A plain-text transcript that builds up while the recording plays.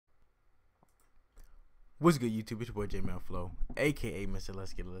What's good, YouTube? It's your boy Jmellflo, aka Mr.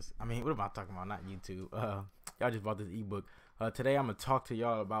 Let's Get List. I mean, what am I talking about? Not YouTube. Y'all just bought this ebook. Today I'm gonna talk to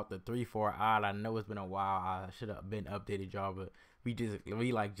y'all about the 3-4 odd. I know it's been a while. I should have been updated y'all, but we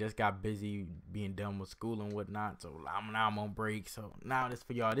just got busy being done with school and whatnot. So now I'm on break. So now this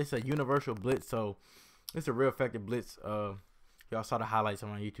for y'all. This is a universal blitz. So it's a real effective blitz. Y'all saw the highlights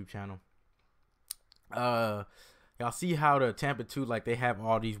on my YouTube channel. Y'all see how the Tampa 2, like, they have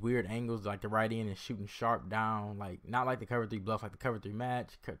all these weird angles, like the right end is shooting sharp down, like not like the cover 3 bluff, like the cover 3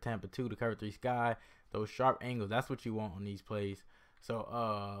 match, Tampa 2, the cover 3 sky, those sharp angles. That's what you want on these plays.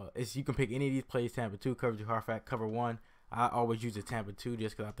 So you can pick any of these plays: Tampa 2, cover 2 hard fact, cover 1. I always use the Tampa 2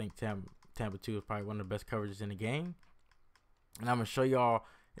 just because I think Tampa 2 is probably one of the best coverages in the game. And I'm gonna show y'all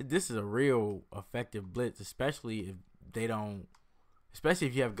this is a real effective blitz, especially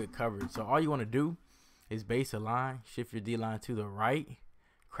if you have good coverage. So all you want to do is base a line, shift your D-line to the right,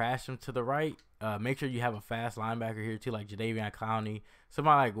 crash them to the right. Make sure you have a fast linebacker here too, like Jadeveon Clowney,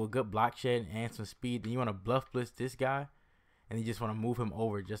 somebody like with good block shed and some speed. Then you want to bluff blitz this guy, and you just want to move him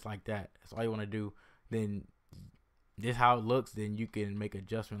over just like that. That's all you want to do. Then this how it looks. Then you can make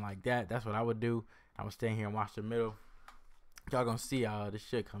adjustment like that. That's what I would do. I would stay here and watch the middle. Y'all gonna see how this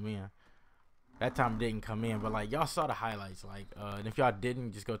shit come in. That time didn't come in, but like y'all saw the highlights. Like, and if y'all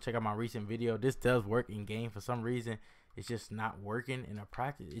didn't, just go check out my recent video. This does work in game. For some reason, it's just not working in a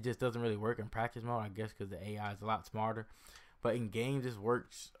practice. It just doesn't really work in practice mode, I guess, because the AI is a lot smarter. But in games, this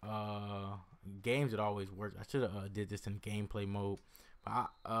works. In games, it always works. I should have did this in gameplay mode. But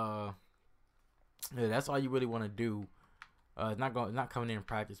yeah, that's all you really want to do. It's not coming in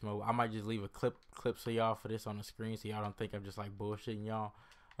practice mode. I might just leave a clip so y'all for this on the screen, so y'all don't think I'm just like bullshitting y'all.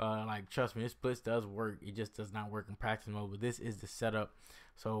 Like, trust me, this blitz does work. It just does not work in practice mode. But this is the setup.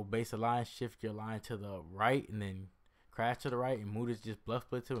 So base a line, shift your line to the right, and then crash to the right, and move this, just bluff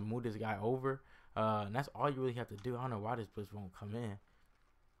blitz him and move this guy over. And that's all you really have to do. I don't know why this blitz won't come in.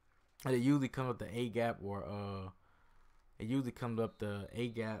 And it usually comes up the A gap or it usually comes up the A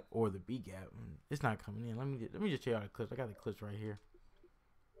gap or the B gap. It's not coming in. Let me just show y'all the clips. I got the clips right here.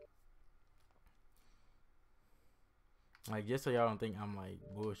 Like, just so y'all don't think I'm like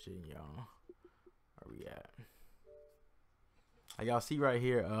bullshitting y'all. Where we at? Like, y'all see right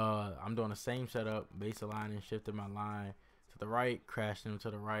here, I'm doing the same setup, base aligning, shifting my line to the right, crashing him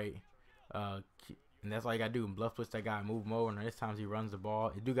to the right. And that's all you gotta do. Bluff blitz that guy, move him over, and this time he runs the ball.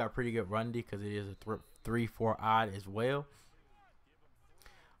 It do got pretty good run D because it is a 3-4 odd as well.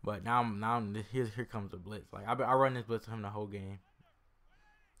 But now here comes the blitz. Like, I run this blitz to him the whole game.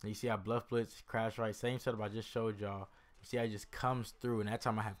 And you see how bluff blitz, crash right, same setup I just showed y'all. You see how it just comes through, and that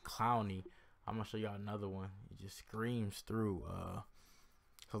time I have Clowney. I'm gonna show y'all another one. It just screams through.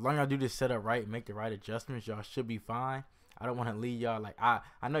 So as long as I do this setup right, make the right adjustments, y'all should be fine. I don't want to lead y'all like I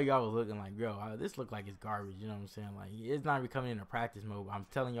know y'all was looking like, yo, this look like it's garbage. You know what I'm saying? Like, it's not even coming into practice mode. I'm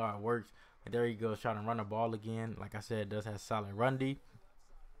telling y'all it works. And there he goes trying to run the ball again. Like I said, it does have solid run D.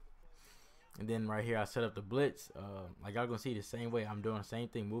 And then right here I set up the blitz. Like, y'all gonna see the same way. I'm doing the same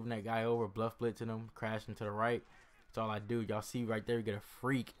thing, moving that guy over, bluff blitzing him, crashing to the right. That's all I do. Y'all see right there, you get a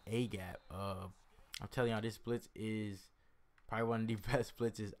freak A gap. I'm telling y'all, this blitz is probably one of the best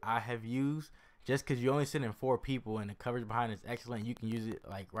blitzes I have used. Just because you only send in 4 people and the coverage behind is excellent, you can use it.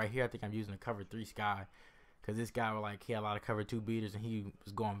 Like right here, I think I'm using a cover 3 sky because this guy was like, he had a lot of cover 2 beaters and he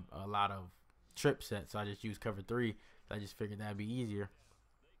was going a lot of trip sets. So I just used cover 3. So I just figured that'd be easier.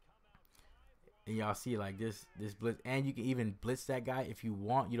 And y'all see like this blitz, and you can even blitz that guy if you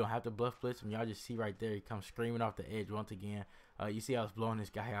want. You don't have to bluff blitz him. Y'all just see right there, he comes screaming off the edge once again. You see I was blowing this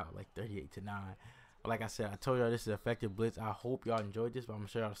guy out like 38-9. But like I said, I told y'all this is effective blitz. I hope y'all enjoyed this, but I'm gonna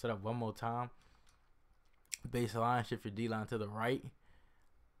show y'all the setup one more time. Base line, shift your D line to the right,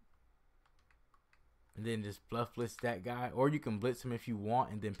 and then just bluff blitz that guy, or you can blitz him if you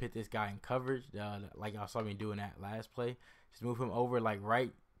want, and then put this guy in coverage, like y'all saw me doing that last play. Just move him over like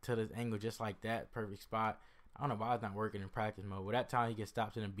right to this angle just like that, perfect spot. I don't know why it's not working in practice mode. But that time he gets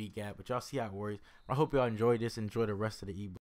stopped in a B gap, but y'all see how it works. I hope y'all enjoyed this. Enjoy the rest of the ebook.